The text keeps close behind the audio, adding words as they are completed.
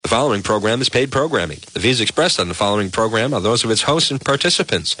following program is paid programming. The views expressed on the following program are those of its hosts and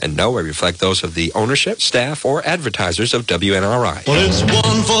participants, and nowhere reflect those of the ownership, staff, or advertisers of WNRI. Well, it's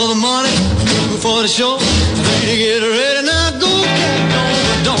one for the money, two for the show, three to get ready. Now go,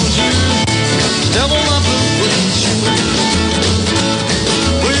 cat, don't you step on my blue suede shoe.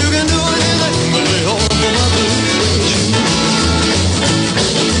 Well, you can do anything but lay hold for my blue suede shoe.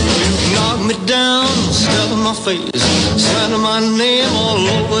 You can knock me down, step in my face, slander my name all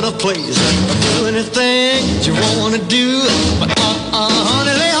over the place. Do anything that you want to do, but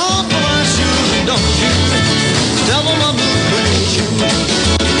honey, lay off my shoes, don't you step on my blue suede shoe.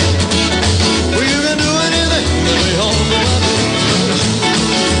 Well, you can do anything, lay off my blue suede shoe.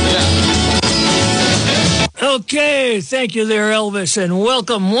 Yeah. Okay, thank you there, Elvis, and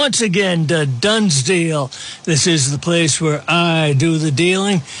welcome once again to Dunn's Deal. This is the place where I do the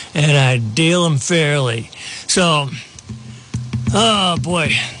dealing, and I deal them fairly. So, oh boy,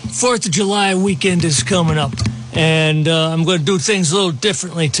 4th of July weekend is coming up, and I'm going to do things a little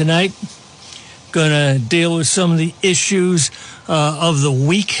differently tonight. Going to deal with some of the issues of the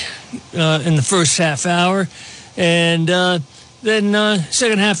week in the first half hour, and then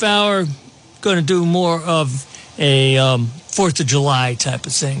second half hour, going to do more of a 4th of July type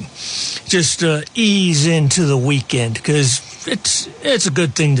of thing. Just ease into the weekend, because it's a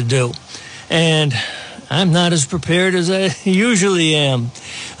good thing to do. And I'm not as prepared as I usually am.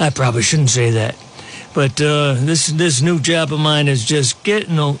 I probably shouldn't say that. But this new job of mine is just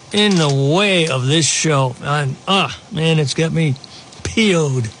getting in the way of this show. Man, it's got me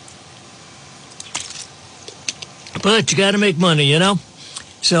PO'd. But you got to make money, you know?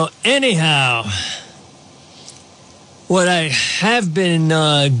 So anyhow, what I have been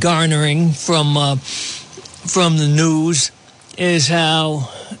garnering from the news is how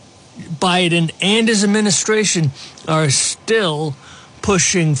Biden and his administration are still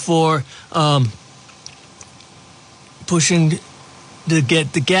pushing to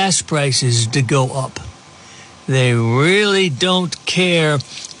get the gas prices to go up. They really don't care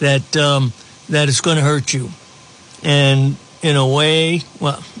that it's going to hurt you. And in a way,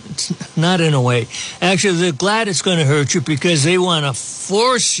 well, it's not in a way. Actually, they're glad it's going to hurt you because they want to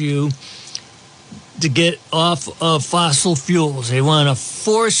force you to get off of fossil fuels. They want to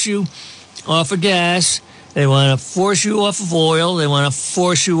force you off of gas. They want to force you off of oil. They want to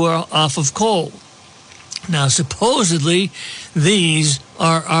force you off of coal. Now, supposedly, these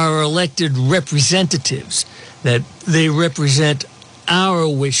are our elected representatives, that they represent our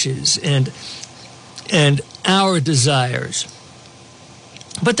wishes and our desires.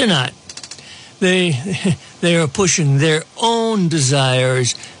 But they're not. They are pushing their own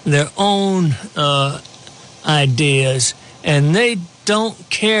desires, their own ideas, and they don't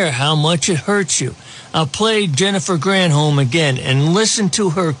care how much it hurts you. I'll play Jennifer Granholm again and listen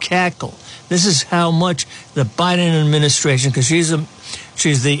to her cackle. This is how much the Biden administration, because she's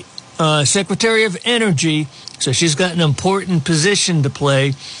the Secretary of Energy, so she's got an important position to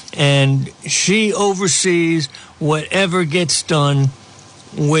play, and she oversees whatever gets done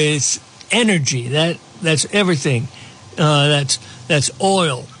with energy. That's everything. That's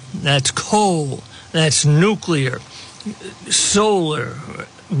oil. That's coal. That's nuclear, solar,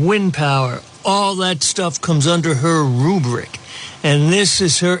 wind power. All that stuff comes under her rubric. And this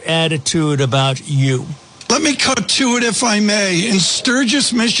is her attitude about you. Let me cut to it, if I may. In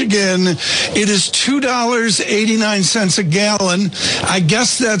Sturgis, Michigan, it is $2.89 a gallon. I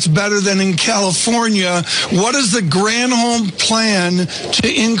guess that's better than in California. What is the Granholm plan to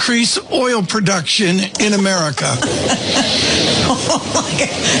increase oil production in America? Oh my God.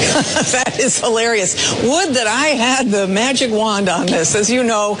 That is hilarious. Would that I had the magic wand on this. As you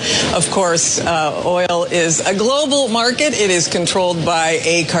know, of course, oil is a global market. It is controlled by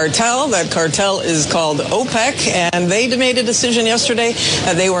a cartel. That cartel is called OPEC, and they made a decision yesterday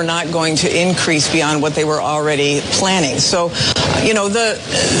that they were not going to increase beyond what they were already planning. So,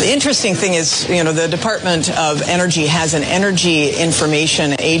 the interesting thing is, the Department of Energy has an energy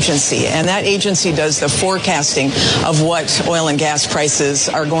information agency, and that agency does the forecasting of what oil and gas prices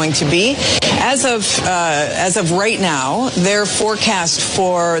are going to be. As of right now, their forecast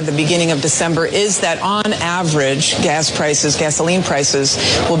for the beginning of December is that on average, gasoline prices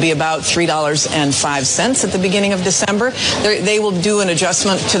will be about $3.05 at the beginning of December. They will do an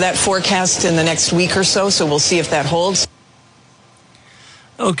adjustment to that forecast in the next week or so we'll see if that holds.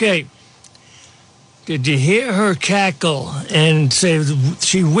 Okay. Did you hear her cackle and say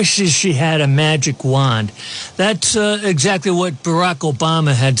she wishes she had a magic wand? That's exactly what Barack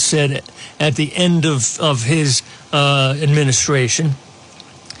Obama had said at the end of his administration.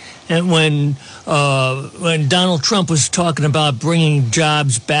 And when Donald Trump was talking about bringing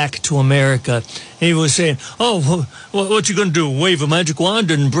jobs back to America, he was saying, "Oh, what you going to do? Wave a magic wand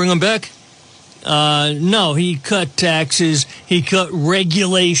and bring them back?" No, he cut taxes. He cut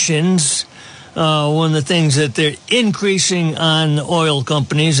regulations. One of the things that they're increasing on oil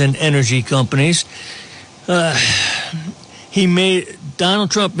companies and energy companies.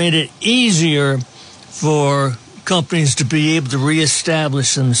 Donald Trump made it easier for companies to be able to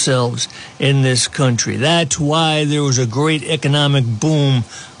reestablish themselves in this country. That's why there was a great economic boom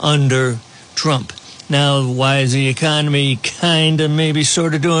under Trump. Now, why is the economy kind of maybe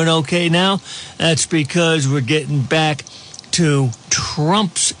sort of doing okay now? That's because we're getting back to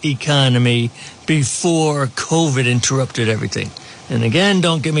Trump's economy before COVID interrupted everything. And again,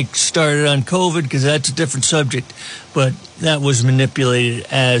 don't get me started on COVID because that's a different subject, but that was manipulated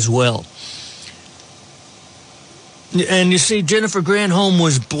as well. And you see, Jennifer Granholm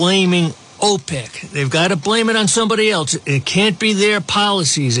was blaming OPEC. They've got to blame it on somebody else. It can't be their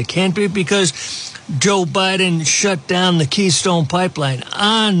policies. It can't be because Joe Biden shut down the Keystone Pipeline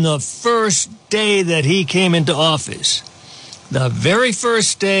on the first day that he came into office. The very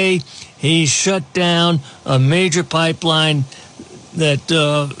first day, he shut down a major pipeline that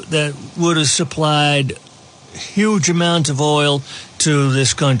would have supplied huge amounts of oil to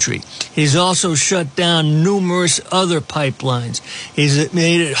this country. He's also shut down numerous other pipelines. He's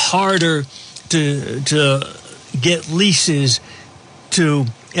made it harder to get leases to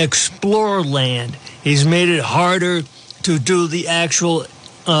explore land. He's made it harder to do the actual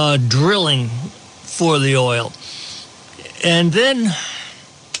drilling for the oil. And then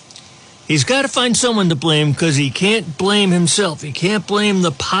he's got to find someone to blame because he can't blame himself. He can't blame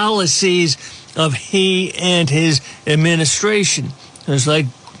the policies of he and his administration. It's like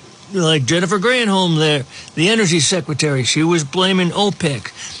Jennifer Granholm there, the energy secretary. She was blaming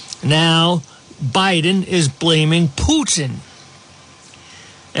OPEC. Now Biden is blaming Putin.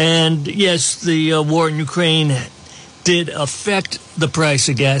 And yes, the war in Ukraine did affect the price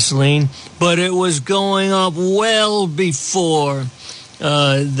of gasoline, but it was going up well before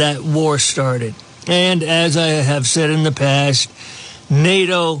that war started. And as I have said in the past,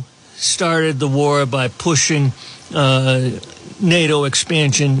 NATO started the war by pushing NATO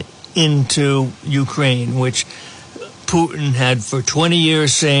expansion into Ukraine, which Putin had for 20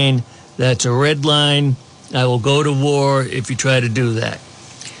 years saying, that's a red line. I will go to war if you try to do that.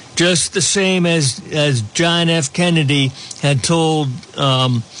 Just the same as John F. Kennedy had told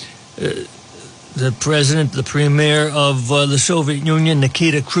the president, the premier of the Soviet Union,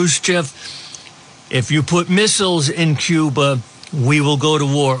 Nikita Khrushchev, if you put missiles in Cuba, we will go to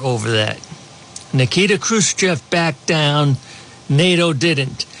war over that. Nikita Khrushchev backed down. NATO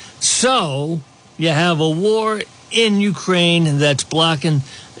didn't. So you have a war in Ukraine that's blocking,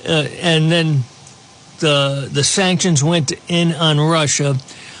 and then the sanctions went in on Russia,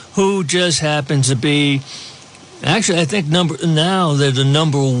 who just happens to be, actually, I think now they're the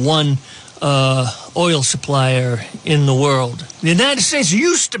number one oil supplier in the world. The United States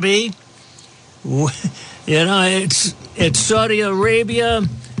used to be, it's Saudi Arabia,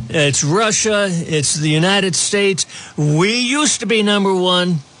 it's Russia, it's the United States. We used to be number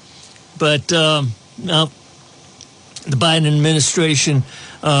one, but now the Biden administration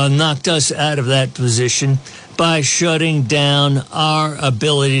knocked us out of that position by shutting down our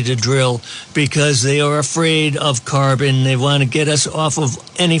ability to drill because they are afraid of carbon. They want to get us off of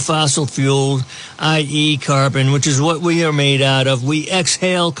any fossil fuel, i.e. carbon, which is what we are made out of. We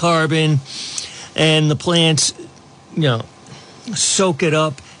exhale carbon, and the plants, soak it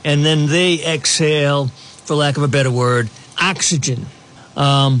up, and then they exhale, for lack of a better word, oxygen.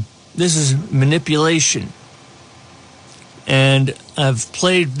 This is manipulation. And I've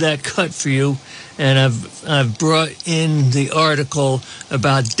played that cut for you, and I've brought in the article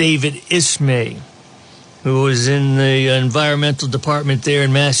about David Ismay, who was in the environmental department there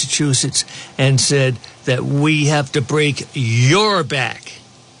in Massachusetts, and said that we have to break your back,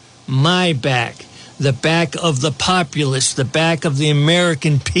 my back, the back of the populace, the back of the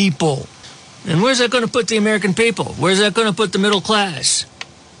American people. And where's that going to put the American people? Where's that going to put the middle class?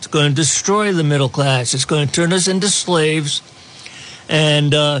 It's going to destroy the middle class. It's going to turn us into slaves.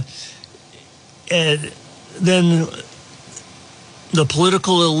 And then the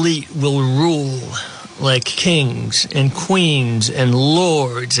political elite will rule like kings and queens and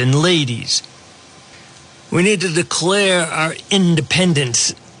lords and ladies. We need to declare our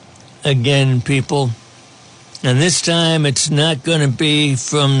independence again, people. And this time it's not going to be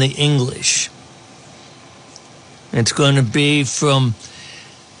from the English. It's going to be from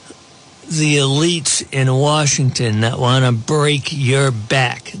the elites in Washington that want to break your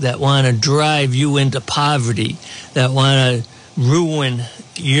back, that want to drive you into poverty, that want to ruin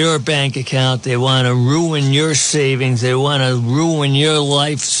your bank account, they want to ruin your savings, they want to ruin your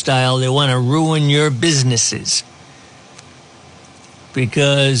lifestyle, they want to ruin your businesses.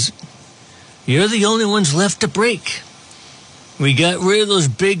 Because you're the only ones left to break. We got rid of those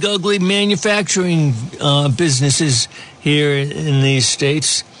big, ugly manufacturing businesses here in these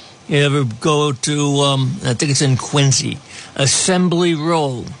states. You ever go to, I think it's in Quincy, Assembly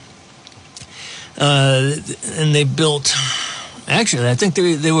Row. And they built, actually, I think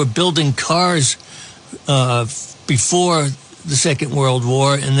they were building cars before the Second World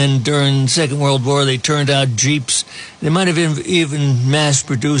War, and then during the Second World War, they turned out Jeeps. They might have even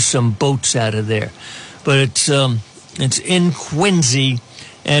mass-produced some boats out of there. But it's in Quincy,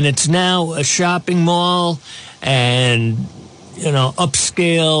 and it's now a shopping mall and,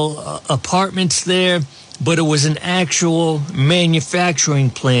 upscale apartments there. But it was an actual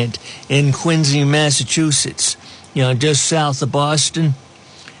manufacturing plant in Quincy, Massachusetts, just south of Boston.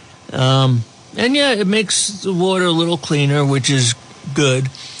 And yeah, it makes the water a little cleaner, which is good,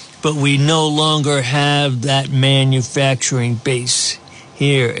 but we no longer have that manufacturing base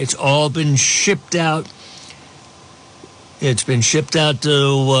here. It's all been shipped out. It's been shipped out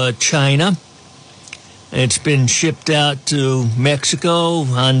to China. It's been shipped out to Mexico,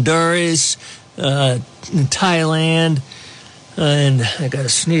 Honduras, Thailand, and I got a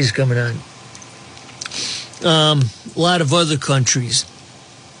sneeze coming on. A lot of other countries.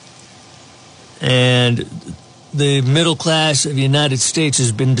 And the middle class of the United States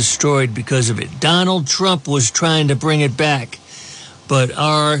has been destroyed because of it. Donald Trump was trying to bring it back, but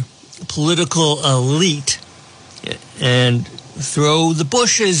our political elite, and throw the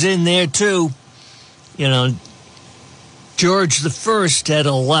Bushes in there too, George I had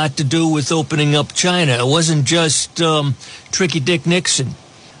a lot to do with opening up China. It wasn't just Tricky Dick Nixon.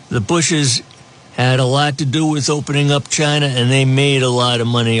 The Bushes had a lot to do with opening up China, and they made a lot of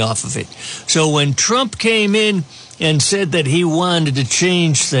money off of it. So when Trump came in and said that he wanted to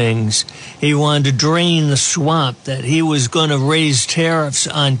change things, he wanted to drain the swamp, that he was going to raise tariffs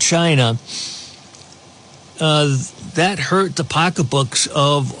on China, that hurt the pocketbooks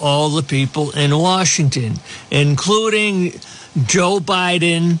of all the people in Washington, including Joe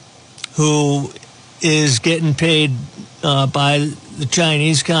Biden, who is getting paid by the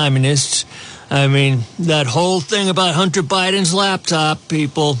Chinese communists. I mean, that whole thing about Hunter Biden's laptop,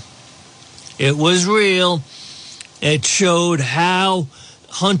 people, it was real. It showed how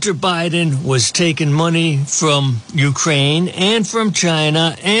Hunter Biden was taking money from Ukraine and from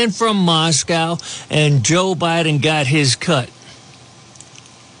China and from Moscow, and Joe Biden got his cut.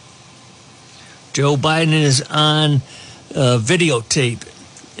 Joe Biden is on videotape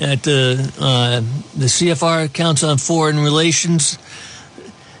at the CFR, Council on Foreign Relations,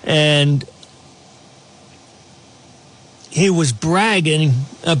 and he was bragging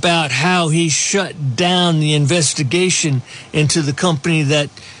about how he shut down the investigation into the company that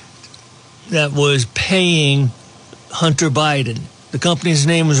was paying Hunter Biden. The company's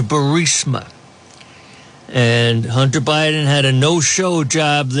name was Burisma. And Hunter Biden had a no-show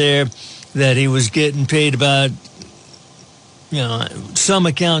job there that he was getting paid about, some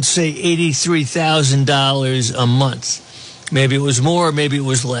accounts say $83,000 a month. Maybe it was more, maybe it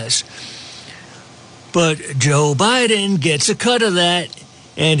was less. But Joe Biden gets a cut of that,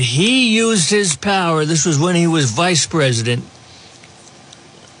 and he used his power. This was when he was vice president.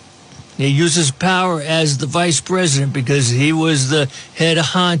 He used his power as the vice president because he was the head of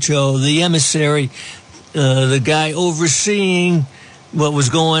honcho, the emissary, the guy overseeing what was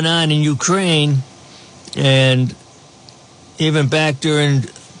going on in Ukraine. And even back during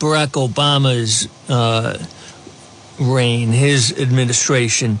Barack Obama's reign, his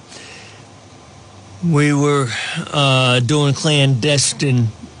administration, we were doing clandestine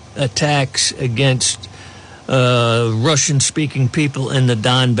attacks against Russian-speaking people in the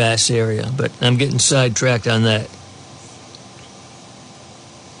Donbass area, but I'm getting sidetracked on that.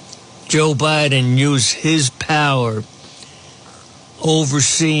 Joe Biden used his power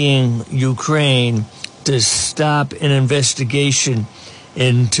overseeing Ukraine to stop an investigation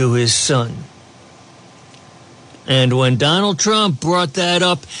into his son. And when Donald Trump brought that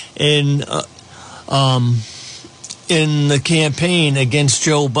up in the campaign against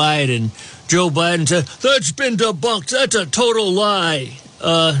Joe Biden said, "That's been debunked. That's a total lie."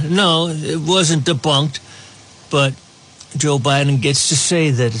 No, it wasn't debunked, but Joe Biden gets to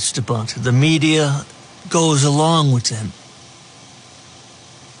say that it's debunked. The media goes along with him.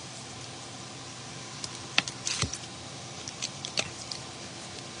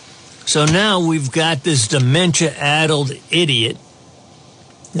 So now we've got this dementia-addled idiot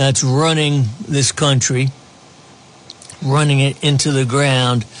that's running this country, running it into the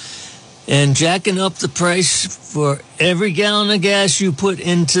ground, and jacking up the price for every gallon of gas you put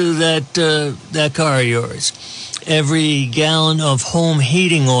into that car of yours. Every gallon of home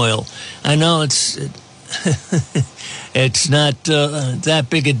heating oil. I know it's not that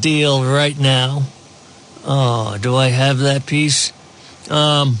big a deal right now. Oh, do I have that piece?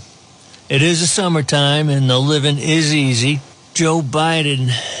 It is a summertime and the living is easy. Joe Biden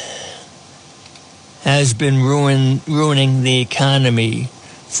has been ruining the economy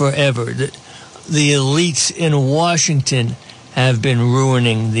forever. The elites in Washington have been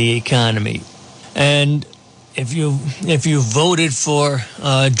ruining the economy. And if you voted for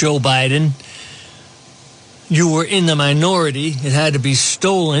Joe Biden, you were in the minority. It had to be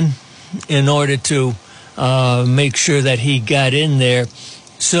stolen in order to make sure that he got in there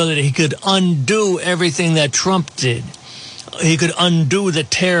so that he could undo everything that Trump did. He could undo the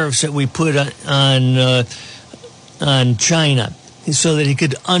tariffs that we put on China so that he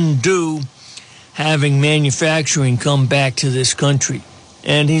could undo having manufacturing come back to this country.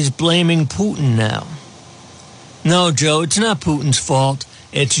 And he's blaming Putin now. No, Joe, it's not Putin's fault.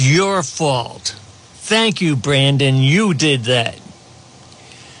 It's your fault. Thank you, Brandon. You did that.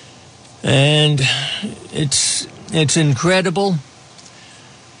 And it's incredible.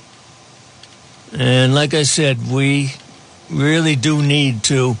 And like I said, we really do need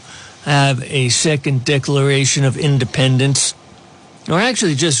to have a second Declaration of Independence. Or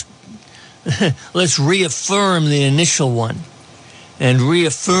actually just let's reaffirm the initial one and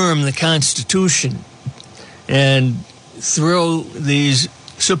reaffirm the Constitution and throw these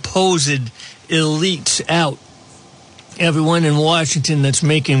supposed elites out. Everyone in Washington that's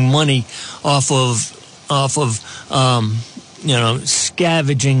making money off of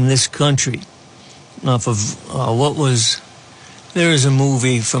scavenging this country. Off of there was a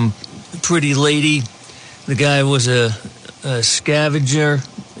movie from Pretty Lady. The guy was a scavenger.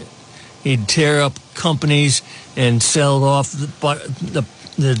 He'd tear up companies and sell off the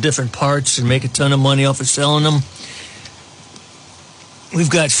different parts and make a ton of money off of selling them. We've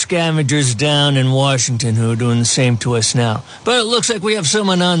got scavengers down in Washington who are doing the same to us now. But it looks like we have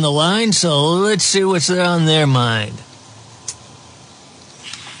someone on the line, so let's see what's on their mind.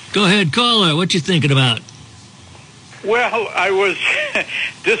 Go ahead, caller. What you thinking about? Well,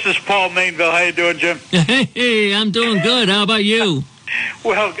 this is Paul Mainville. How you doing, Jim? Hey, I'm doing good. How about you?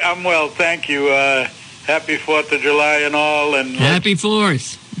 Well, I'm well, thank you. Happy 4th of July and all. And Happy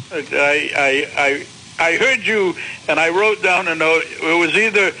 4th. I heard you, and I wrote down a note. It was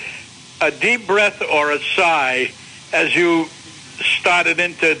either a deep breath or a sigh as you started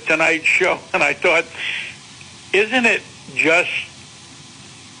into tonight's show. And I thought, isn't it just,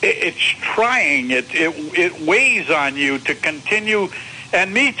 it's trying. It weighs on you to continue,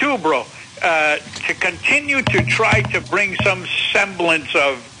 and me too, bro, to continue to try to bring some semblance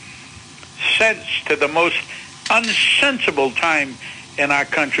of sense to the most unsensible time in our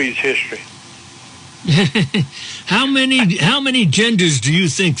country's history. How many genders do you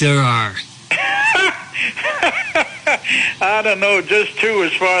think there are? I don't know, just 2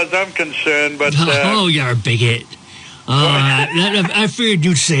 as far as I'm concerned. But oh, you're a bigot. I figured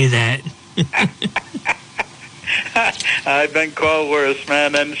you'd say that. I've been called worse,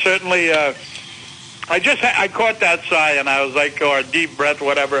 man, and certainly I caught that sigh, and I was like, or a deep breath,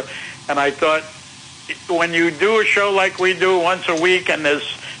 whatever, and I thought, when you do a show like we do once a week, and there's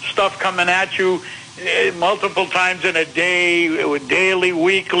stuff coming at you multiple times in a day, daily,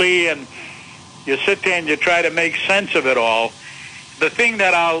 weekly, and you sit there and you try to make sense of it all. The thing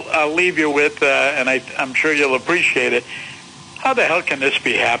that I'll leave you with, and I'm sure you'll appreciate it, how the hell can this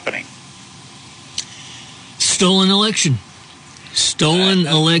be happening? Stolen election. Stolen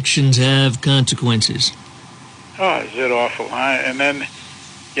elections have consequences. Oh, is it awful? Huh? And then,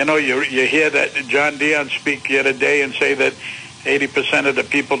 you hear that John Dion speak the other day and say that 80% of the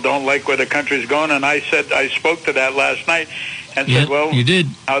people don't like where the country's going, and I spoke to that last night and said, well, you did.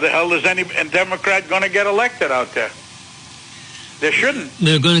 How the hell is any Democrat going to get elected out there? They shouldn't.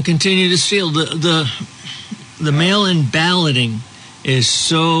 They're going to continue to steal. The mail-in balloting is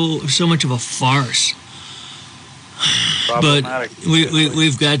so much of a farce. But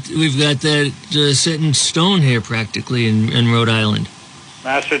we've got that set in stone here practically in Rhode Island.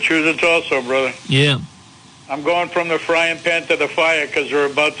 Massachusetts also, brother. Yeah. I'm going from the frying pan to the fire because we're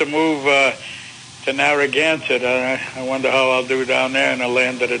about to move to Narragansett. I wonder how I'll do down there in the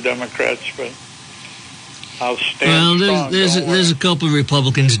land of the Democrats, but I'll stand strong. There's a couple of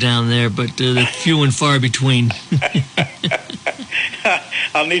Republicans down there, but they're few and far between.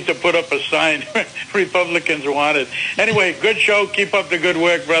 I'll need to put up a sign. Republicans wanted. Anyway, good show. Keep up the good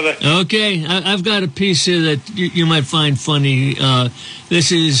work, brother. Okay, I've got a piece here that you might find funny.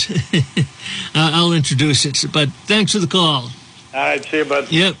 This is, I'll introduce it, but thanks for the call. All right, see you,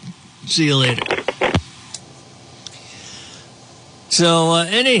 bud. Yep, see you later. So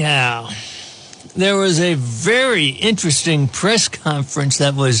anyhow, there was a very interesting press conference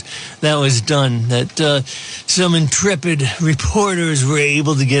that was done that some intrepid reporters were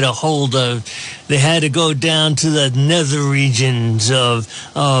able to get a hold of. They had to go down to the nether regions of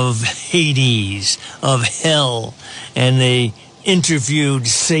Hades, of hell, and they interviewed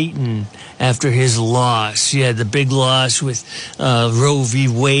Satan after his loss. He had the big loss with Roe v.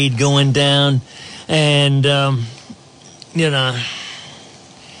 Wade going down, and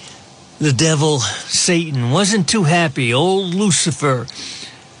the devil, Satan, wasn't too happy, old Lucifer,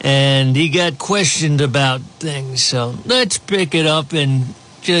 and he got questioned about things. So let's pick it up and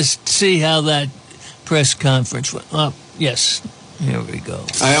just see how that press conference went. Yes, here we go.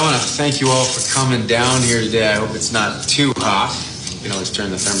 I want to thank you all for coming down here today. I hope it's not too hot. You can always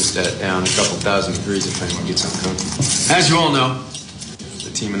turn the thermostat down a couple thousand degrees if anyone gets uncomfortable. As you all know,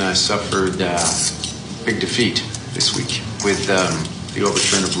 the team and I suffered a big defeat this week with the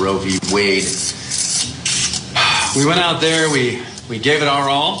overturn of Roe v. Wade. We went out there, we gave it our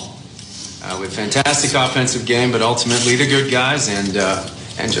all with fantastic offensive game, but ultimately the good guys and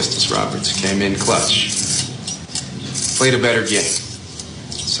Justice Roberts came in clutch. Played a better game.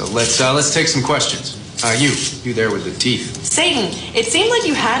 So let's take some questions. You there with the teeth. Satan, it seemed like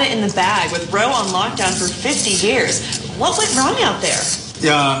you had it in the bag with Roe on lockdown for 50 years. What went wrong out there?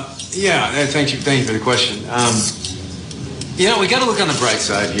 Thank you for the question. We got to look on the bright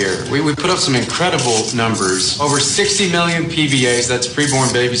side here. We put up some incredible numbers. Over 60 million PBAs, that's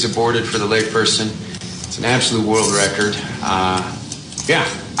preborn babies aborted for the layperson. It's an absolute world record.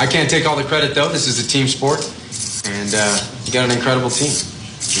 I can't take all the credit, though. This is a team sport. And you got an incredible team.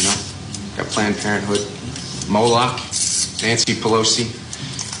 Got Planned Parenthood, Moloch, Nancy Pelosi.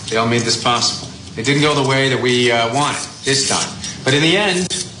 They all made this possible. It didn't go the way that we wanted this time. But in the end,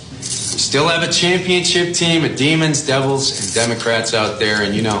 we still have a championship team of demons, devils, and Democrats out there,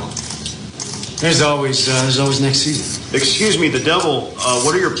 and there's always next season. Excuse me, the devil.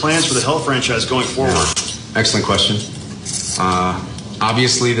 What are your plans for the Hell franchise going forward? Excellent question.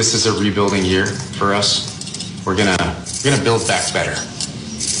 Obviously, this is a rebuilding year for us. We're gonna build back better,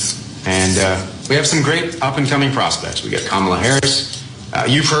 and we have some great up and coming prospects. We got Kamala Harris.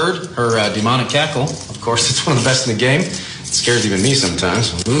 You've heard her demonic cackle. Of course, it's one of the best in the game. It scares even me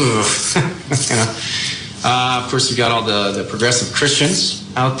sometimes. Of course, we've got all the progressive Christians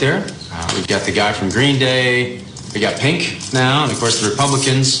out there. We've got the guy from Green Day. We got Pink now, and of course the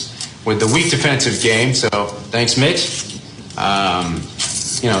Republicans with the weak defensive game. So thanks, Mitch.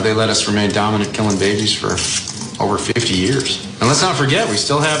 They let us remain dominant, killing babies for over 50 years. And let's not forget, we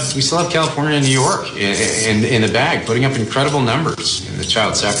still have California and New York in the bag, putting up incredible numbers in the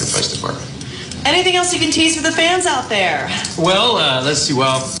child sacrifice department. Anything else you can tease for the fans out there? Well, let's see.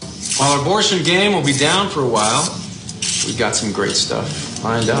 While our abortion game will be down for a while, we've got some great stuff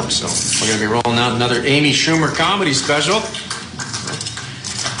lined up. So we're going to be rolling out another Amy Schumer comedy special.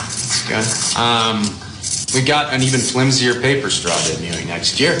 That's good. We got an even flimsier paper straw debuting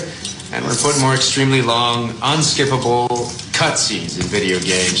next year. And we're putting more extremely long, unskippable cutscenes in video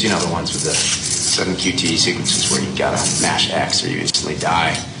games. The ones with the sudden QT sequences where you gotta mash X or you instantly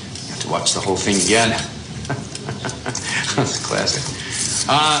die. You have to watch the whole thing again. That's a classic.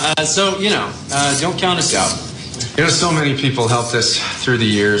 Don't count us out. So many people helped us through the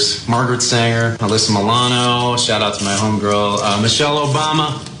years. Margaret Sanger, Alyssa Milano, shout out to my homegirl, Michelle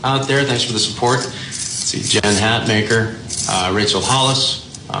Obama out there. Thanks for the support. Let's see, Jen Hatmaker, Rachel Hollis,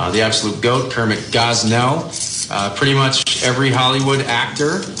 the absolute GOAT, Kermit Gosnell, pretty much every Hollywood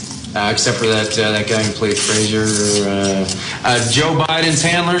actor, except for that guy who played Frazier, Joe Biden's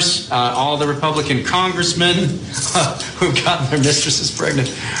handlers, all the Republican congressmen who've gotten their mistresses pregnant,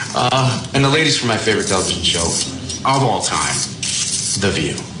 and the ladies from my favorite television show of all time, The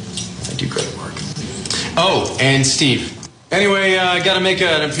View. They do great work. Oh, and Steve. Anyway, I got to make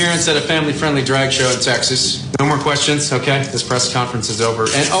an appearance at a family-friendly drag show in Texas. No more questions, okay? This press conference is over.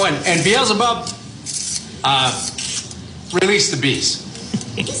 And Beelzebub, release the beast.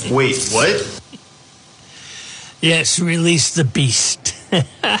 Wait, what? Yes, release the beast.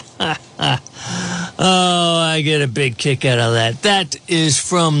 Oh, I get a big kick out of that. That is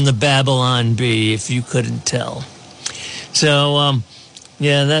from the Babylon Bee, if you couldn't tell. So,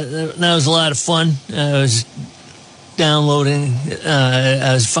 that was a lot of fun. I was downloading,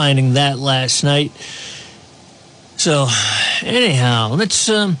 I was finding that last night. So, anyhow, let's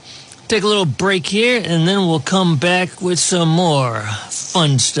take a little break here, and then we'll come back with some more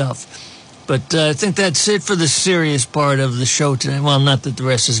fun stuff. But I think that's it for the serious part of the show today. Well, not that the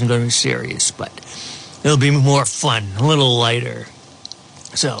rest isn't going to be serious, but it'll be more fun, a little lighter.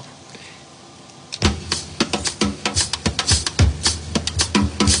 So...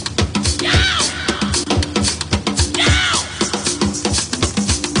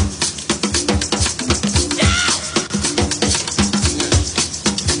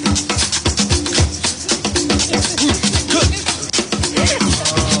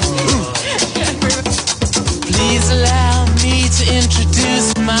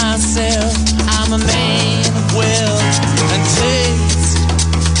 I'm a man of wealth and taste.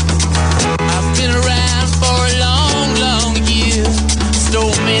 I've been around for a long, long year.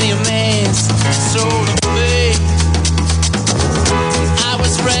 Stole many a man's soul of faith. I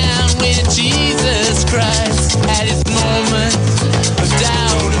was around when Jesus Christ had his moment of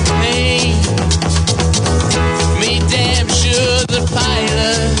doubt and pain. Made damn sure the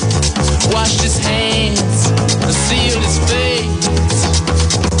pilot washed his hands and sealed his face.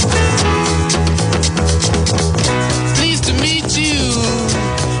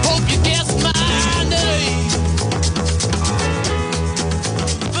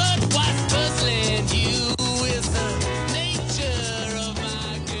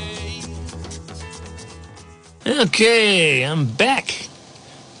 Okay, I'm back.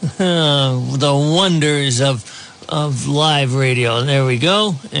 The wonders of live radio. There we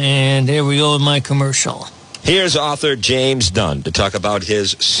go. And here we go with my commercial. Here's author James Dunn to talk about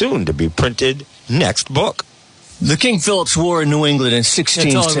his soon-to-be-printed next book. The King Philip's War in New England in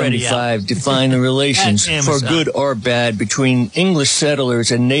 1675 defined the relations, for good or bad, between English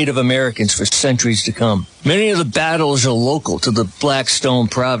settlers and Native Americans for centuries to come. Many of the battles are local to the Blackstone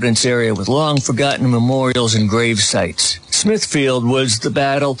Providence area with long-forgotten memorials and grave sites. Smithfield was the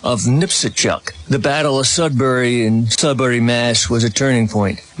Battle of Nipsachuk. The Battle of Sudbury in Sudbury, Mass. was a turning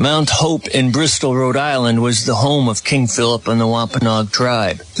point. Mount Hope in Bristol, Rhode Island was the home of King Philip and the Wampanoag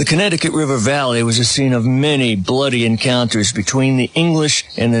tribe. The Connecticut River Valley was a scene of many bloody encounters between the English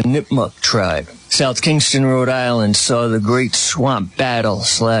and the Nipmuc tribe. South Kingston, Rhode Island saw the Great Swamp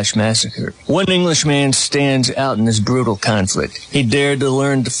Battle/Massacre. One Englishman stands out in this brutal conflict. He dared to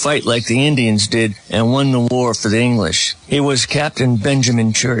learn to fight like the Indians did and won the war for the English. He was Captain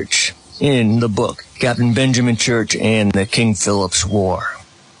Benjamin Church in the book, Captain Benjamin Church and the King Philip's War.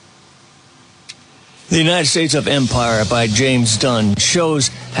 The United States of Empire by James Dunn shows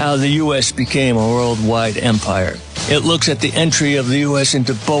how the U.S. became a worldwide empire. It looks at the entry of the U.S.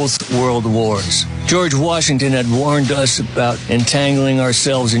 into both world wars. George Washington had warned us about entangling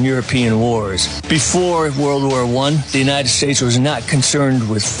ourselves in European wars. Before World War I, the United States was not concerned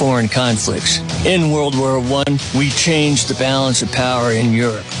with foreign conflicts. In World War I, we changed the balance of power in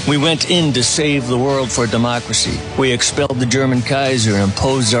Europe. We went in to save the world for democracy. We expelled the German Kaiser and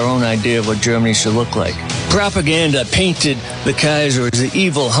imposed our own idea of what Germany should look like. Propaganda painted the Kaiser as the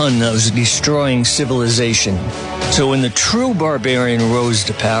evil Hun that was destroying civilization. So when the true barbarian rose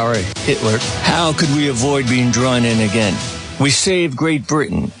to power, Hitler, how could we avoid being drawn in again? We saved Great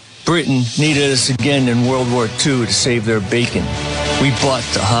Britain. Britain needed us again in World War II to save their bacon. We bought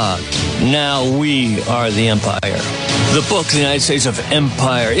the hog. Now we are the empire. The book, The United States of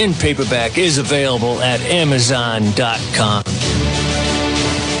Empire, in paperback, is available at Amazon.com.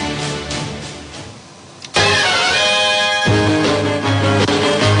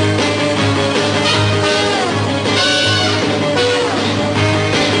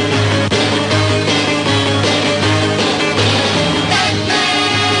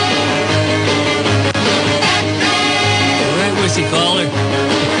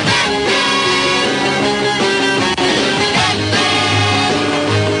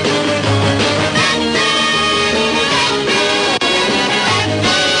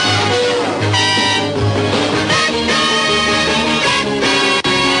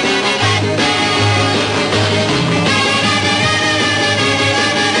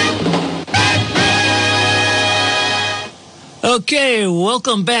 Okay,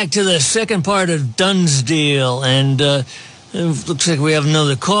 welcome back to the second part of Dunn's Deal, and it looks like we have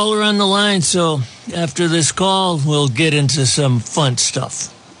another caller on the line, so after this call, we'll get into some fun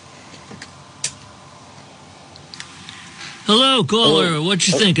stuff. Hello, caller. Hello. What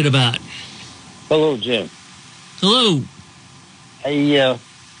you thinking about? Hello, Jim. Hello. I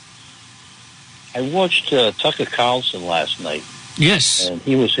watched Tucker Carlson last night. Yes. And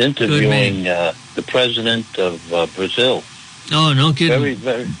he was interviewing the president of Brazil. Oh, no kidding.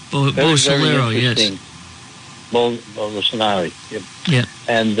 Very Bolsonaro, yes. Bolsonaro. Yeah.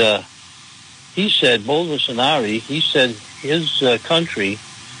 And he said, Bolsonaro, he said his country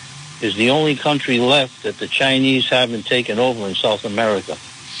is the only country left that the Chinese haven't taken over in South America.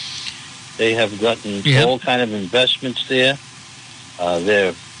 They have gotten all kind of investments there.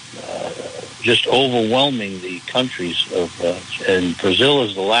 They're just overwhelming the countries of, and Brazil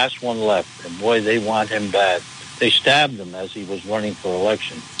is the last one left. And boy, they want him bad. They stabbed him as he was running for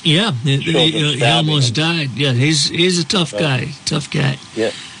election. Yeah, he almost died. Yeah, he's a tough guy. Tough guy.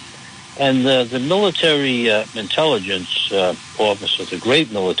 Yeah. And the military intelligence officer, the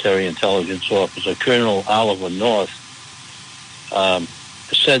great military intelligence officer, Colonel Oliver North,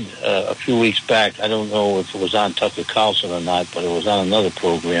 said a few weeks back, I don't know if it was on Tucker Carlson or not, but it was on another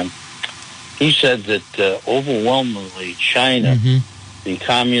program. He said that overwhelmingly China, the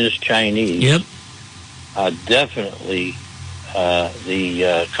communist Chinese, are definitely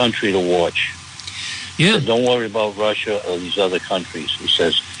the country to watch. Yeah. So don't worry about Russia or these other countries. He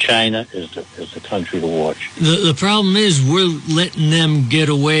says China is the country to watch. The problem is we're letting them get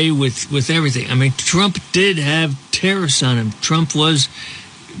away with everything. I mean, Trump did have tariffs on him. Trump was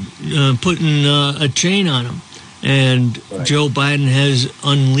putting a chain on him. And Joe Biden has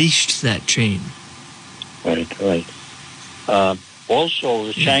unleashed that chain. Right. Also,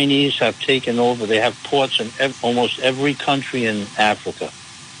 the Chinese have taken over. They have ports in almost every country in Africa.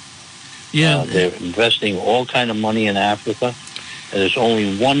 Yeah. They're investing all kind of money in Africa. And there's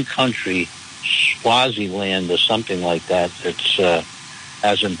only one country, Swaziland or something like that, that's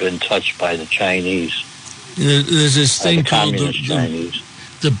hasn't been touched by the Chinese. There's this thing called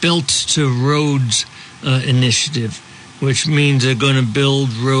the Belt to Roads initiative, which means they're going to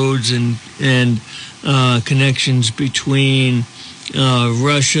build roads and connections between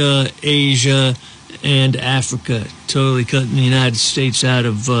Russia, Asia, and Africa, totally cutting the United States out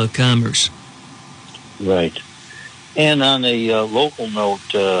of commerce. Right. And on a local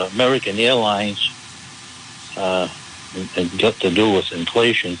note, American Airlines, and got to do with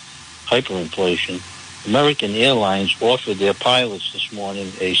inflation, hyperinflation, American Airlines offered their pilots this morning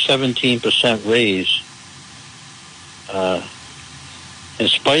a 17% raise, in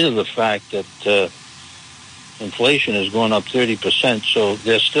spite of the fact that inflation has gone up 30%, so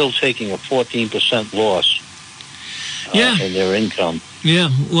they're still taking a 14% loss in their income. Yeah,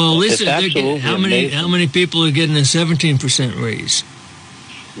 well, listen, how amazing. many people are getting a 17% raise?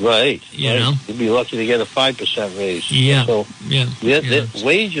 Right. You know? You'd be lucky to get a 5% raise. Yeah. So yeah.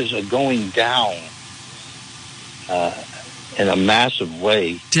 wages are going down in a massive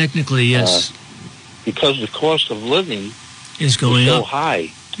way. Technically, yes. Because the cost of living is going so up.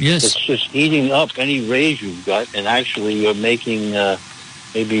 high. Yes. It's just eating up any raise you've got, and actually you're making you're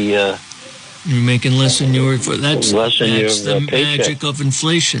making less than you were for. That's the paycheck. Magic of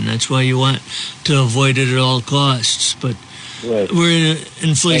inflation. That's why you want to avoid it at all costs. But we're in an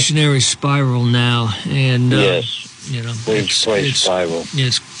inflationary spiral now, and you know, wage price spiral.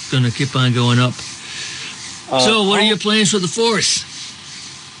 It's going to keep on going up. So, what are your plans for the 4th?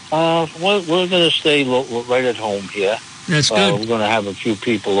 We're going to stay right at home here. That's good. We're going to have a few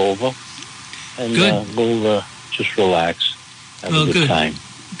people over, and we'll just relax, have a good time.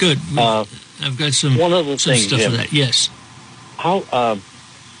 Good. I've got some one other thing, stuff Jim, for that. Yes. How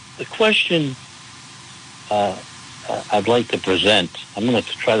the question I'd like to present? I'm going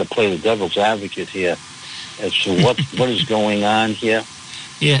to try to play the devil's advocate here as to what is going on here.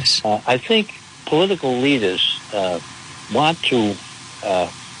 Yes. I think political leaders want to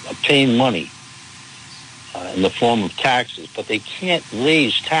obtain money in the form of taxes, but they can't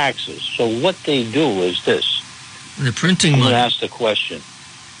raise taxes. So what they do is this. They're printing money. money. I'm going to ask the question.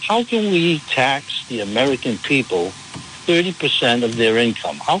 How can we tax the American people 30% of their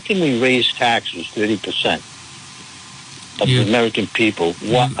income? How can we raise taxes 30% of the American people?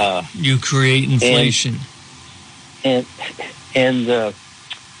 You create inflation. And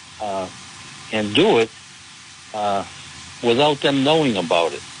do it without them knowing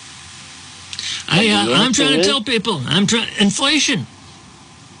about it. I'm trying to tell people. Inflation.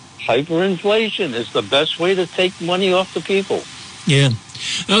 Hyperinflation is the best way to take money off the people. Yeah.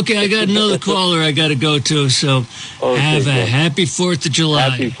 Okay, I got another caller I got to go to, so have a happy 4th of July.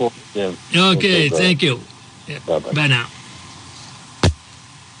 Happy 4th, yeah. Okay, thank you. Yeah. Bye-bye. Bye now.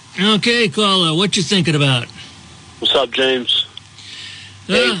 Okay, caller, what you thinking about? What's up, James?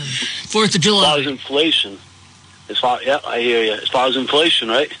 Hey, 4th of July. As far as inflation, I hear you. As far as inflation,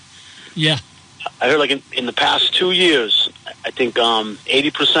 right? Yeah. I heard like in the past 2 years, I think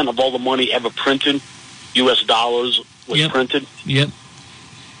 80% of all the money ever printed, U.S. dollars, was printed. Yep.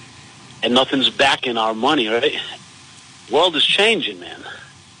 And nothing's backing our money, right? World is changing, man.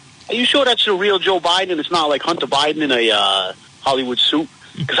 Are you sure that's the real Joe Biden? It's not like Hunter Biden in a Hollywood suit?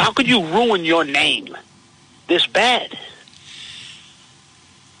 Because how could you ruin your name this bad?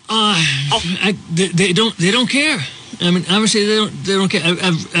 They don't care. I mean, obviously they don't care.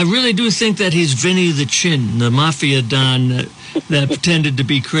 I really do think that he's Vinny the Chin, the mafia don that pretended to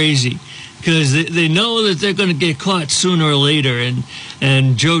be crazy, because they know that they're going to get caught sooner or later,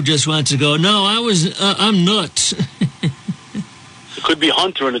 and Joe just wants to go, no, I'm nuts. It could be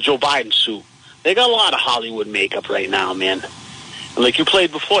Hunter in a Joe Biden suit. They got a lot of Hollywood makeup right now, man. And like you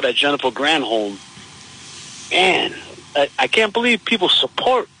played before, that Jennifer Granholm, man, I can't believe people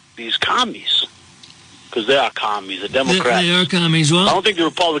support these commies. Because they are commies, the Democrats. They are commies. Well, I don't think the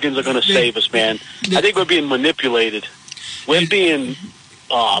Republicans are going to save us, man. I think we're being manipulated. We're being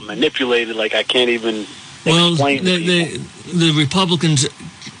manipulated like I can't even explain it. The Republicans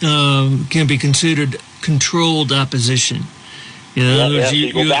can be considered controlled opposition. You know,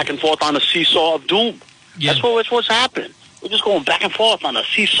 you go back and forth on a seesaw of doom. Yeah. That's what's happening. We're just going back and forth on a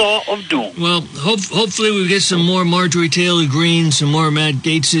seesaw of doom. Well, hopefully we get some more Marjorie Taylor Greene, some more Matt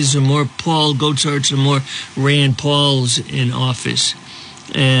Gaetzes, some more Paul Gosar, some more Rand Pauls in office.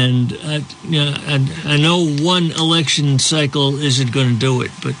 And I know one election cycle isn't going to do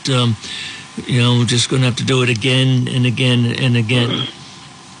it, but we're just going to have to do it again and again and again.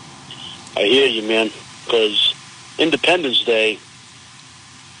 I hear you, man. Because Independence Day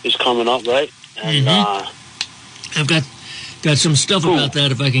is coming up, right? And I've got some stuff about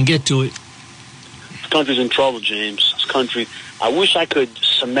that if I can get to it. This country's in trouble, James. This country, I wish I could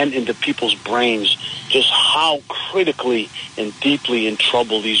cement into people's brains just how critically and deeply in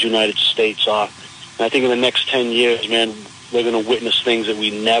trouble these United States are. And I think in the next 10 years, man, we're going to witness things that we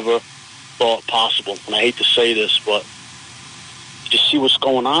never thought possible. And I hate to say this, but you see what's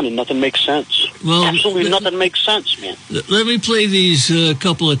going on and nothing makes sense. Well, absolutely nothing makes sense, man. Let me play these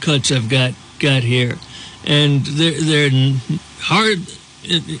couple of cuts I've got here. And they're hard.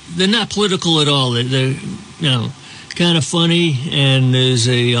 They're not political at all. They're kind of funny. And there's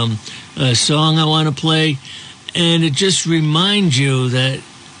a song I want to play, and it just reminds you that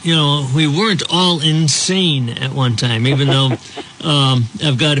we weren't all insane at one time. Even though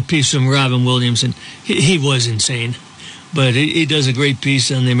I've got a piece from Robin Williams, and he was insane, but he does a great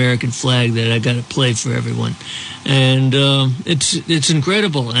piece on the American flag that I got to play for everyone. And it's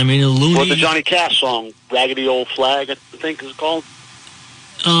incredible. I mean, a loony. What's the Johnny Cash song? Raggedy Old Flag, I think it's called.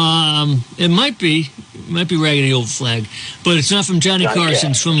 It might be Raggedy Old Flag, but it's not from Johnny Carson. Cash.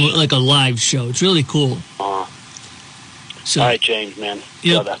 It's from like a live show. It's really cool. So, all right, James, man.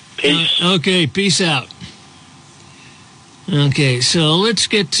 Yep. Peace. Okay, peace out. Okay, so let's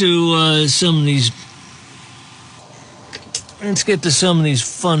get to some of these. Let's get to some of these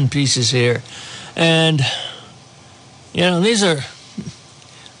fun pieces here, and. These are,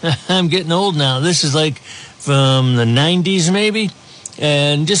 I'm getting old now. This is like from the 90s maybe.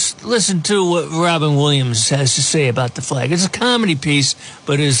 And just listen to what Robin Williams has to say about the flag. It's a comedy piece,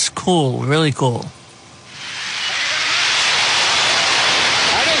 but it's cool, really cool.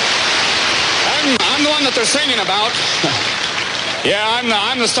 I'm the one that they're singing about. Yeah,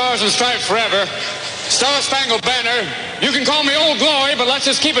 I'm the Stars and Stripes forever. Star Spangled Banner. You can call me Old Glory, but let's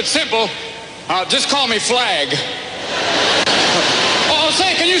just keep it simple. Just call me Flag. Oh,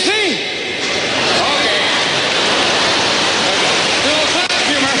 say, can you see? Okay. Little flag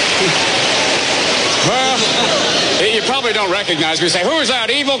humor. Well, you probably don't recognize me. Say, who is that,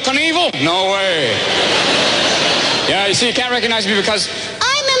 Evel Knievel? No way. Yeah, you see, you can't recognize me because...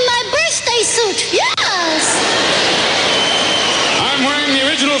 I'm in my birthday suit, yes! I'm wearing the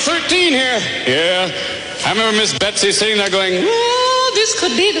original 13 here. Yeah. I remember Miss Betsy sitting there going, oh, this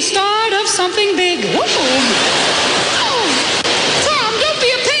could be the start of something big. Whoa.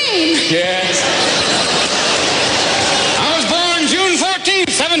 Yes. I was born June 14th,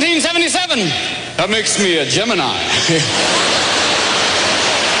 1777. That makes me a Gemini. I'm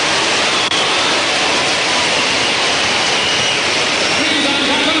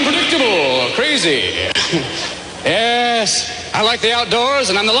kind of unpredictable, crazy. Yes, I like the outdoors,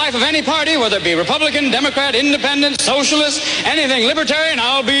 and I'm the life of any party, whether it be Republican, Democrat, Independent, Socialist, anything Libertarian,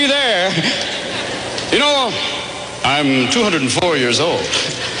 I'll be there. I'm 204 years old.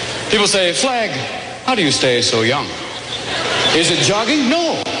 People say, Flag, how do you stay so young? Is it jogging?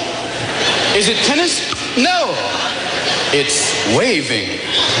 No. Is it tennis? No. It's waving.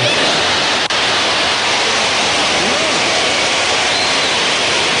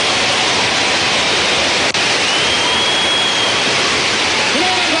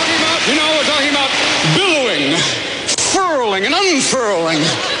 You know what we're talking about? Billowing, furling and unfurling.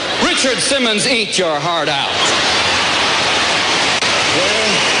 Richard Simmons, eat your heart out.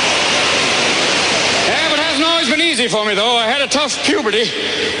 Been easy for me, though. I had a tough puberty.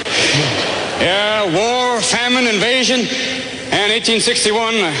 Yeah, war, famine, invasion. And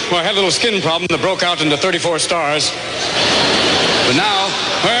 1861, well, I had a little skin problem that broke out into 34 stars. But now,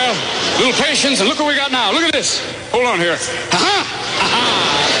 well, a little patience, and look what we got now. Look at this. Hold on here. Oh,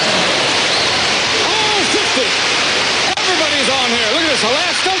 50. Everybody's on here. Look at this.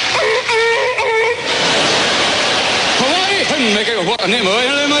 Alaska.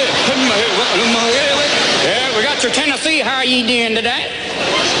 Yeah, we got your Tennessee. How are you doing today?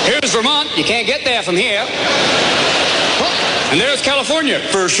 Here's Vermont. You can't get there from here. And there's California.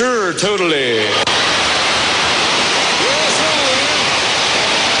 For sure, totally.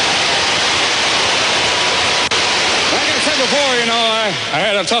 Like I said before, you know, I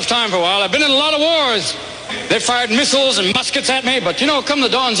had a tough time for a while. I've been in a lot of wars. They fired missiles and muskets at me, but you know, come the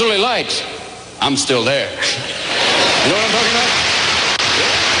dawn's early light, I'm still there. You know what I'm talking about?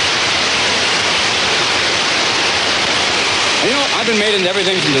 You know, I've been made into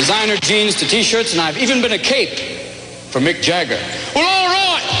everything from designer jeans to T-shirts, and I've even been a cape for Mick Jagger. Well, all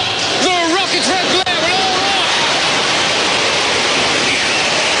right! The rocket's red glare, well, all right!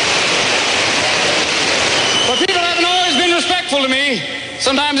 But people haven't always been respectful to me.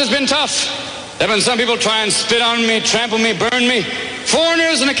 Sometimes it's been tough. There have been some people try and spit on me, trample me, burn me.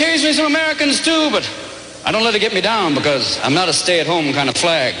 Foreigners and occasionally some Americans too, but I don't let it get me down because I'm not a stay-at-home kind of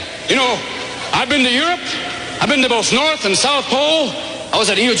flag. You know, I've been to Europe. I've been to both North and South Pole. I was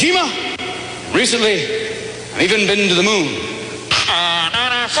at Iwo Jima. Recently, I've even been to the moon.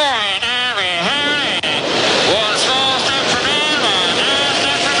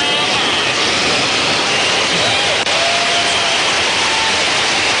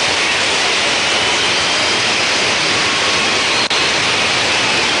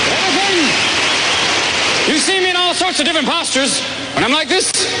 You see me in all sorts of different postures. When I'm like this,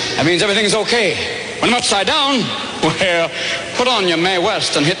 that means everything's okay. When I'm upside down, well, put on your Mae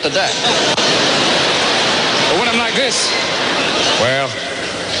West and hit the deck. But when I'm like this, well,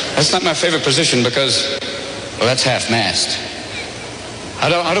 that's not my favorite position because, well, that's half-mast. I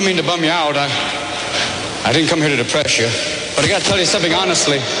don't mean to bum you out. I didn't come here to depress you. But I got to tell you something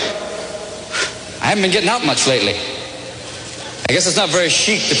honestly. I haven't been getting out much lately. I guess it's not very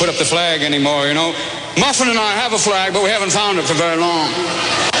chic to put up the flag anymore, you know. Muffin and I have a flag, but we haven't found it for very long.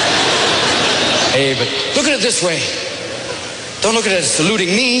 Hey, but look at it this way. Don't look at it as saluting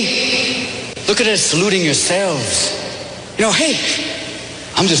me. Look at it as saluting yourselves. You know, hey,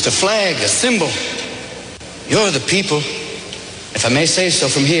 I'm just a flag, a symbol. You're the people. If I may say so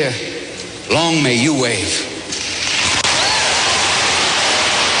from here, long may you wave.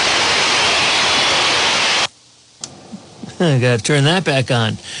 I gotta turn that back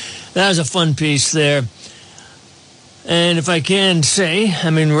on. That was a fun piece there. And if I can say, I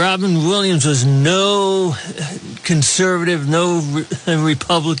mean, Robin Williams was no conservative, no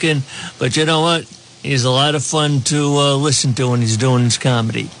Republican, but you know what? He's a lot of fun to listen to when he's doing his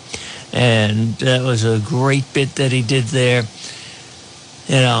comedy. And that was a great bit that he did there.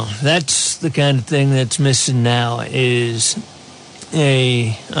 You know, that's the kind of thing that's missing now is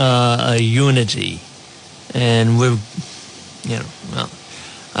a unity. And we're, you know, well,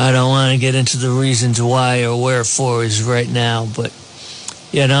 I don't want to get into the reasons why or wherefore is right now, but,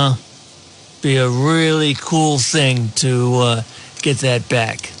 you know, be a really cool thing to get that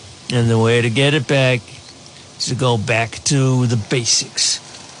back. And the way to get it back is to go back to the basics.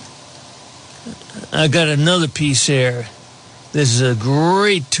 I got another piece here. This is a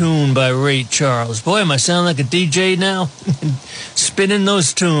great tune by Ray Charles. Boy, am I sound like a DJ now? Spinning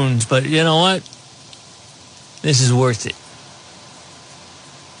those tunes, but you know what? This is worth it.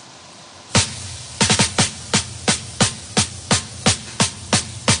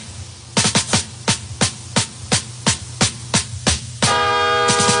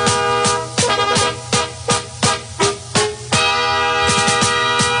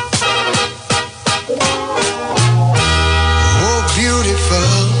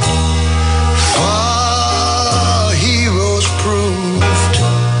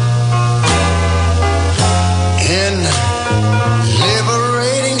 In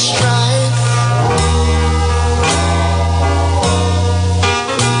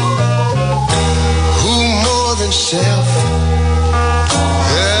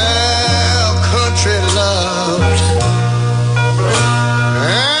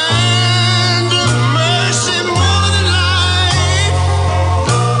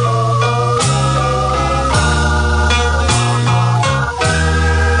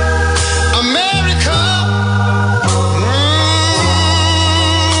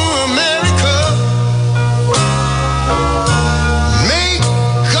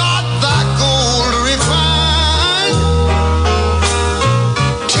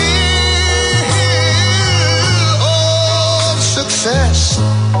skies.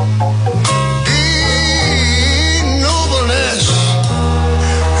 In nobleness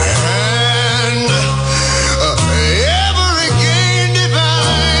and ever again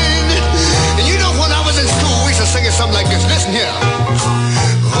divine. And you know, when I was in school, we used to sing it something like this. Listen here.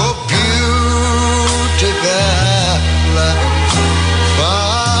 Oh, beautiful,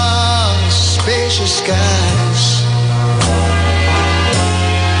 far spacious skies,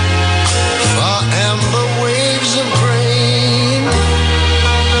 far amber waves of grain,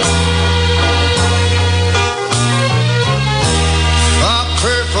 far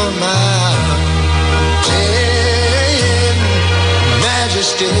purple mountain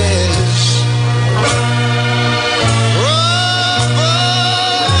majesties.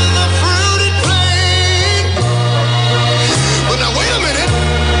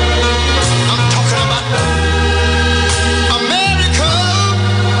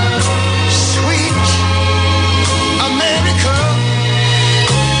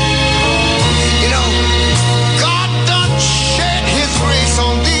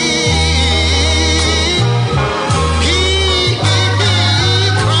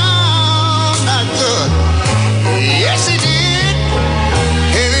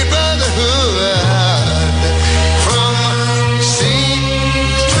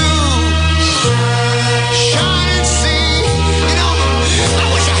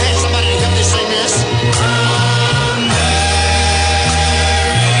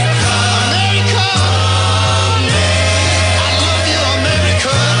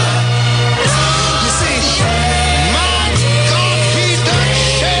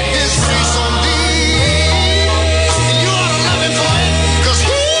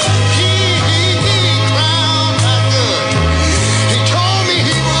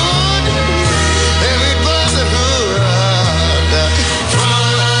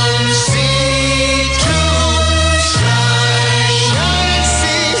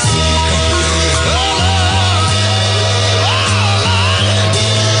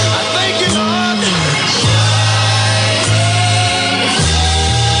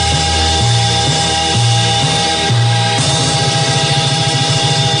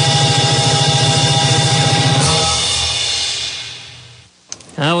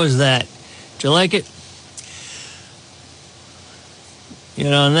 How was that? Did you like it? You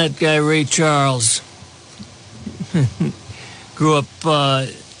know, and that guy, Ray Charles, grew up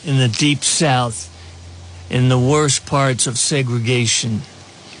in the Deep South, in the worst parts of segregation,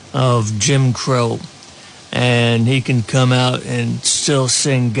 of Jim Crow. And he can come out and still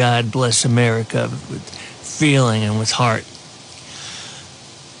sing God Bless America with feeling and with heart.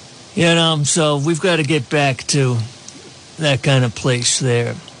 You know, so we've got to get back to that kind of place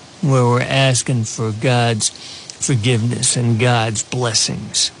there where we're asking for God's forgiveness and God's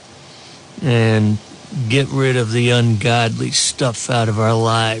blessings and get rid of the ungodly stuff out of our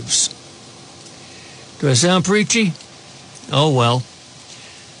lives. Do I sound preachy? Oh, well.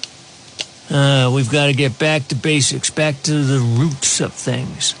 We've got to get back to basics, back to the roots of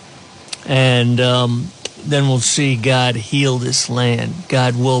things. And then we'll see God heal this land.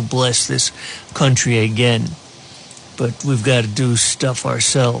 God will bless this country again. But we've got to do stuff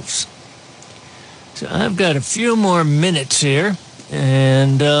ourselves. So I've got a few more minutes here.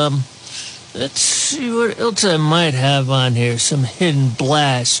 And let's see what else I might have on here. Some hidden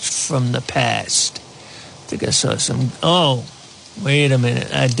blast from the past. I think I saw some... Oh, wait a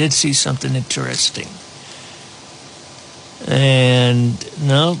minute. I did see something interesting. And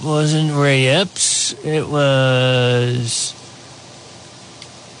no, it wasn't Ray Epps. It was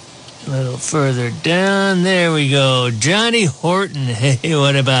a little further down. There we go. Johnny Horton. Hey,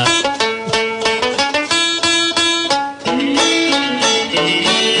 what about...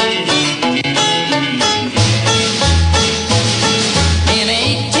 In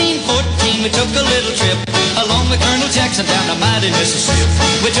 1814, we took a little trip along with Colonel Jackson down the mighty Mississippi.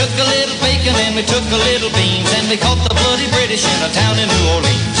 We took a little bacon and we took a little beans, and we caught the bloody British in a town in New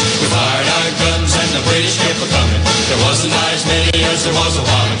Orleans. We fired our guns and the British kept a-coming. There wasn't as many as there was a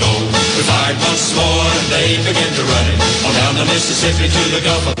while ago. We fired once more and they began to run it on down the Mississippi to the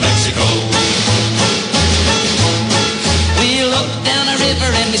Gulf of Mexico. We looked down a river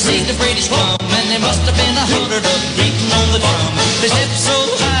and we see the British come, and there must have been 100 of them beating on the drum. They stepped so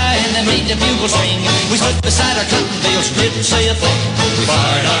high and they made the bugles ring. We stood beside our cotton bales, didn't say a thing. We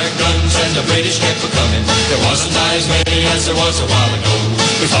fired our guns and the British kept a-coming. There wasn't as many as there was a while ago.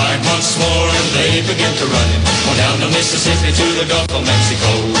 We fired once more and they began to run it on down the Mississippi to the Gulf of Mexico.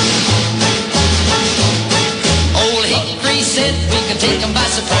 Old Hickory said we could take them by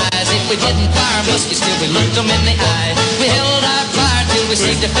surprise. If we didn't fire muskets till we looked them in the eye. We held our fire till we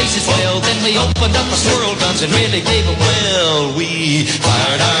saved their faces well. Then we opened up our squirrel guns and really gave them well. We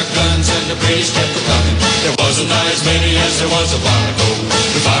fired our guns and the British kept coming. There wasn't as many as there was a while ago.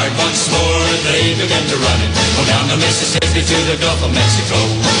 We fired once more and they began to run it. Go down the Mississippi to the Gulf of Mexico.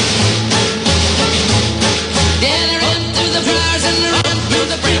 Yeah, they ran through the briars and they ran through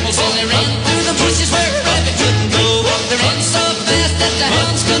the brambles and they ran through the bushes where a rabbit couldn't go. They ran so fast that the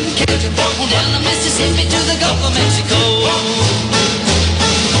hounds couldn't catch them. On down the Mississippi to the Gulf of Mexico.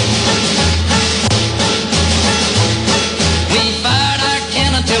 We fired our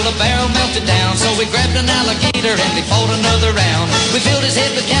cannon till the barrel melted down. So we grabbed an alligator and we fought another round. We filled his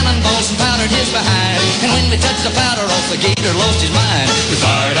head with cannonballs and powdered his behind. And when we touched the powder off, the gator lost his mind. We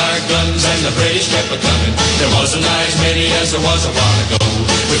fired our guns and the British kept coming. There wasn't as many as there was a while ago.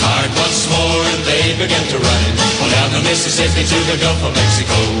 We fired once more and they began to run it. On down the Mississippi to the Gulf of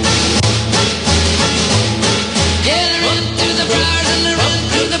Mexico. Yeah, they ran through the briars and they ran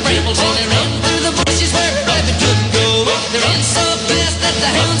through the brambles and they ran through the bushes where a rabbit couldn't go. They ran so fast that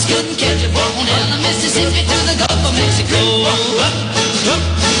the hounds couldn't catch them. On down the Mississippi to the Gulf of Mexico. Up,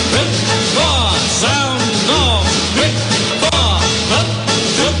 rip, on, sound, off, rip, on, up,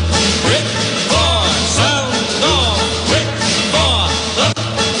 rip, on, sound, off, rip, on, up,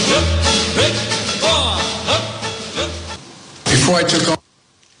 rip, on, up. Before I took on.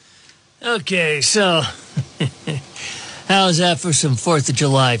 Okay, so how's that for some 4th of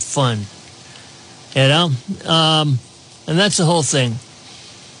July fun? You know? And that's the whole thing.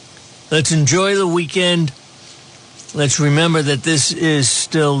 Let's enjoy the weekend. Let's remember that this is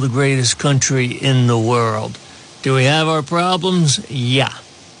still the greatest country in the world. Do we have our problems? Yeah.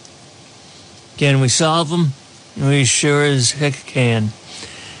 Can we solve them? We sure as heck can.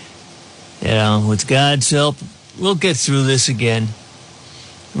 You know, with God's help, we'll get through this again.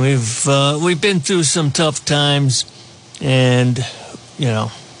 We've been through some tough times, and, you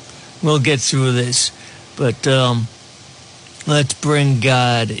know, we'll get through this. But let's bring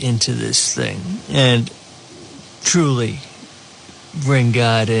God into this thing and truly bring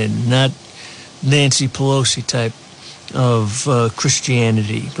God in, not Nancy Pelosi type of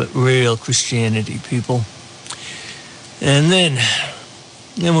Christianity, but real Christianity, people. And then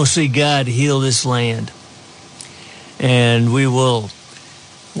we'll see God heal this land. And we will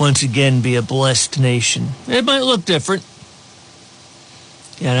once again be a blessed nation. It might look different.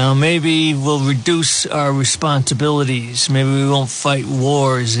 You know, maybe we'll reduce our responsibilities. Maybe we won't fight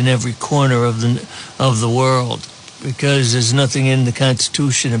wars in every corner of the world, because there's nothing in the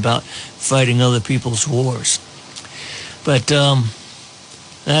Constitution about fighting other people's wars. But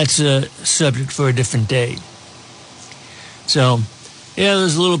that's a subject for a different day. So, yeah,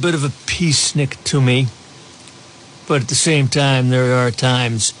 there's a little bit of a peace-nick to me. But at the same time, there are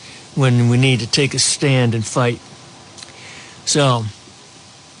times when we need to take a stand and fight. So,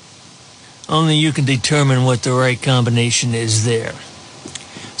 only you can determine what the right combination is there.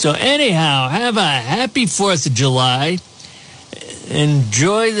 So anyhow, have a happy 4th of July.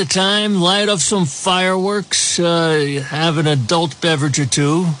 Enjoy the time, light off some fireworks, have an adult beverage or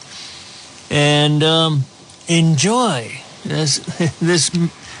two, and enjoy. This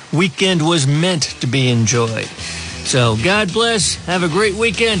weekend was meant to be enjoyed. So God bless, have a great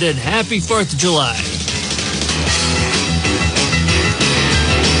weekend, and happy 4th of July.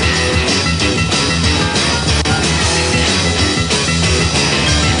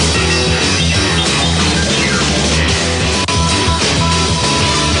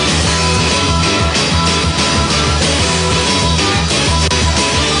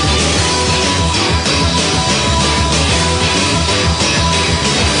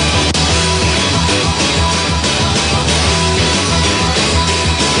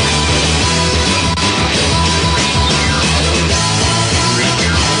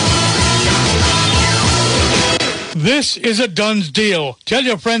 This is a Dunn's Deal. Tell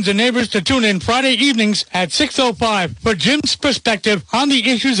your friends and neighbors to tune in Friday evenings at 6:05 for Jim's perspective on the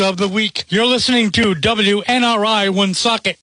issues of the week. You're listening to WNRI Woonsocket.